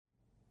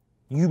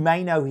You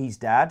may know his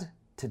dad,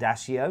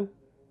 Tadasio,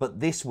 but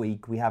this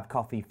week we have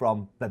coffee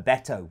from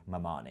Babetto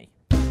Mamani.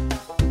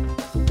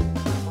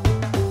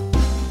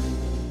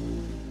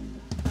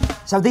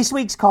 So this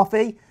week's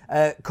coffee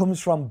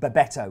comes from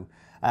Babetto.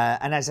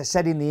 And as I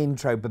said in the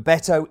intro,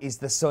 Babetto is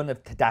the son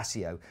of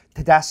Tadasio.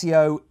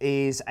 Tadasio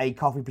is a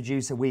coffee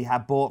producer we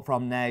have bought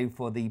from now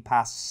for the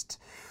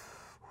past,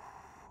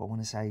 I want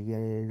to say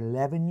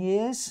 11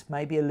 years,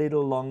 maybe a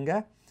little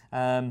longer.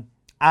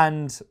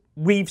 And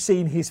we've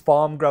seen his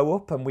farm grow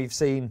up and we've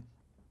seen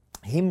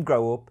him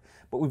grow up,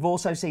 but we've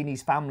also seen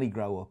his family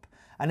grow up.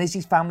 And as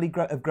his family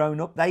have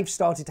grown up, they've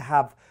started to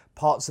have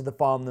parts of the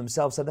farm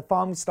themselves. So the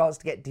farm starts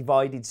to get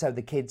divided so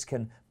the kids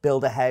can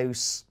build a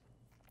house,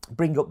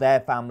 bring up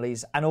their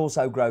families and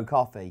also grow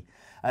coffee.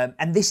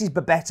 And this is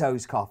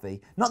Babetto's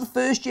coffee. Not the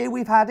first year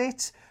we've had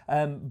it,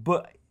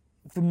 but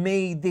for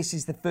me, this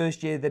is the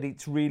first year that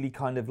it's really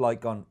kind of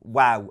like gone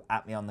wow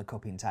at me on the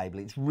cupping table.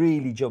 It's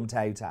really jumped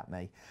out at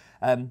me.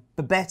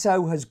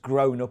 Babetto has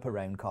grown up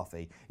around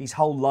coffee. His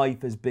whole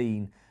life has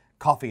been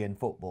coffee and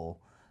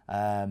football.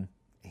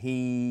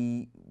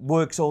 He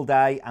works all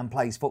day and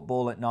plays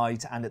football at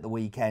night and at the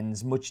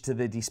weekends, much to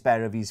the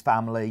despair of his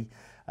family.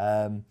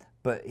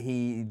 But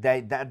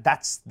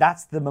that's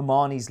the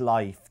Mamani's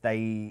life.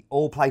 They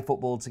all play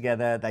football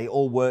together. They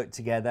all work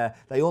together.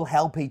 They all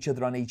help each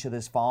other on each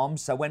other's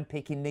farms. So when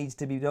picking needs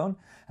to be done,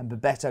 and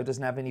Babetto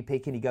doesn't have any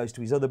picking, he goes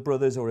to his other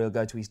brothers or he'll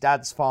go to his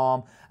dad's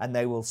farm and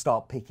they will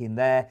start picking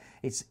there.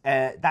 It's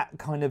that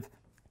kind of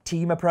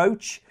team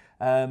approach,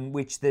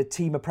 which the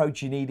team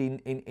approach you need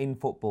in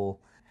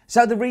football.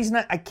 So the reason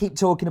I keep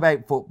talking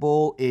about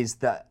football is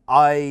that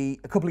a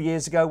couple of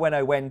years ago when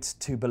I went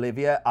to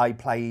Bolivia, I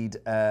played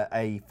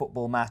a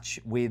football match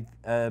with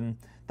the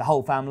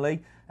whole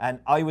family and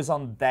I was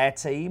on their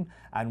team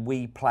and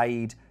we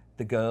played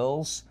the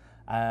girls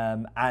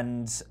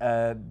and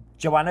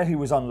Joanna, who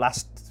was on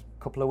last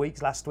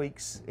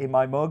week's In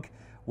My Mug,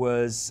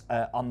 was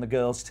on the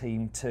girls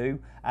team too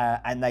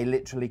and they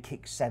literally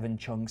kicked 7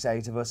 chunks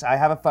out of us. I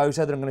have a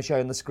photo that I'm going to show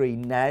you on the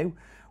screen now,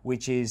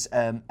 which is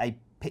a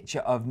picture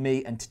of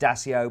me and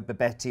Tadasio,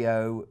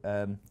 Babetto,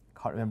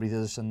 can't remember his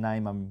other son's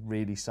name, I'm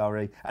really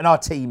sorry, and our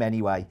team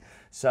anyway.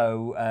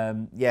 So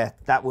yeah,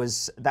 that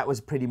was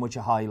pretty much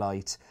a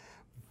highlight.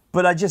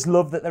 But I just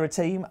love that they're a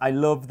team. I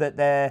love that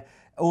they're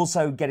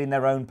also getting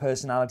their own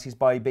personalities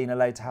by being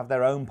allowed to have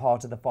their own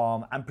part of the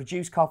farm and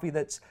produce coffee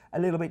that's a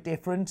little bit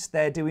different.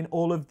 They're doing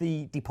all of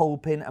the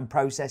depulping and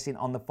processing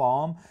on the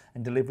farm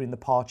and delivering the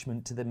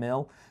parchment to the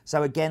mill.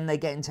 So again, they're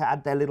getting to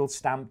add their little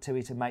stamp to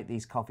it and make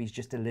these coffees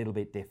just a little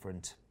bit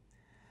different.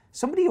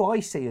 Somebody who I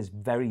see as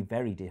very,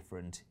 very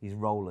different is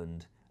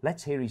Roland.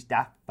 Let's hear his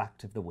daft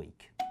fact of the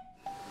week.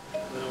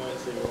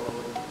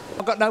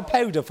 I've got no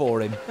powder for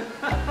him.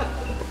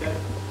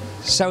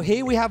 So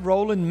here we have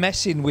Roland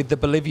messing with the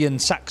Bolivian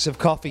sacks of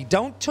coffee.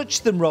 Don't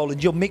touch them,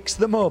 Roland, you'll mix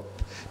them up.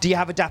 Do you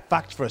have a daft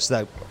fact for us,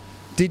 though?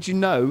 Did you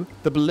know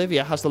that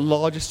Bolivia has the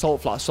largest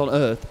salt flats on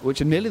Earth,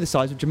 which are nearly the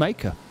size of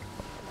Jamaica?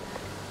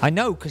 I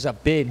know, because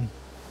I've been.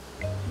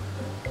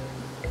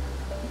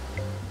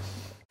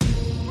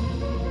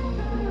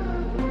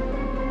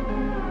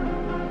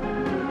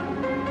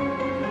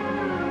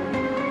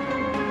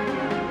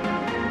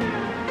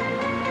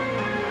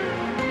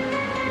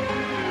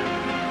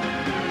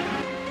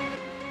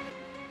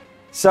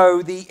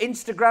 So the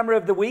Instagrammer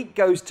of the week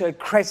goes to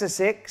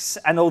Creza6,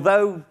 and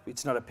although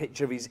it's not a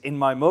picture of his In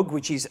My Mug,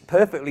 which is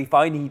perfectly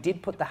fine, he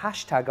did put the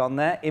hashtag on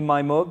there, In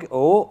My Mug,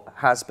 or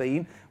has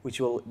been,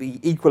 which will be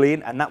equally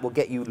in, and that will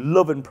get you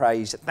love and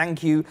praise.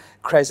 Thank you,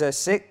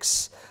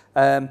 Creza6.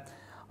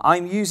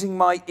 I'm using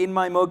my In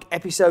My Mug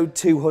episode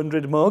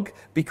 200 mug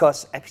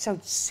because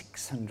episode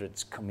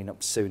 600's coming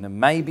up soon, and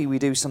maybe we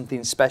do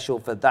something special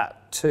for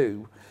that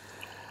too.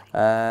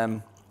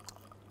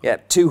 Yeah,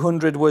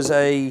 200 was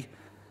I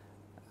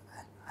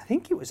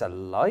think it was a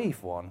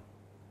live one.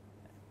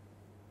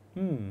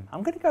 I'm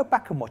going to go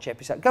back and watch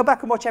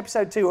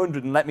episode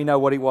 200 and let me know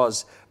what it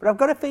was. But I've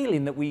got a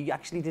feeling that we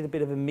actually did a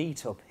bit of a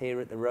meet-up here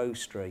at the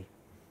Roastery.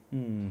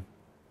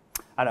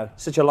 I know,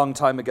 such a long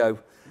time ago.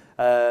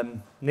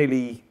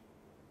 Nearly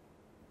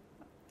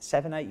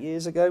 7-8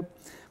 years ago.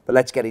 But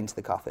let's get into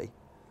the coffee.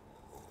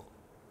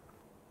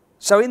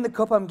 So in the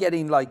cup, I'm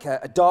getting like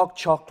a dark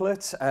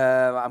chocolate.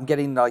 I'm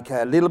getting like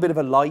a little bit of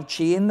a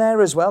lychee in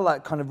there as well,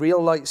 that kind of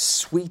real like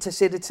sweet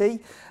acidity.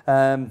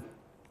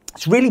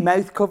 It's really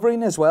mouth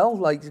covering as well,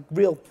 like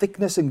real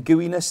thickness and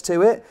gooiness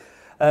to it.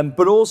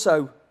 But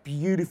also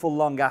beautiful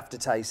long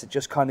aftertaste that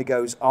just kind of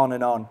goes on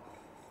and on.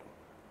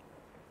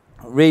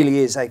 It really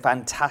is a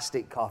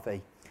fantastic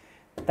coffee.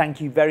 Thank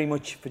you very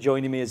much for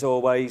joining me as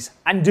always.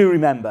 And do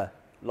remember,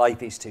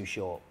 life is too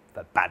short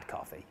for bad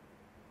coffee.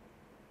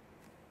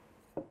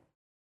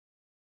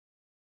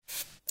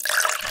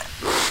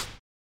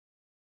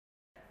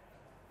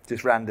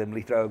 Just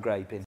randomly throw a grape in.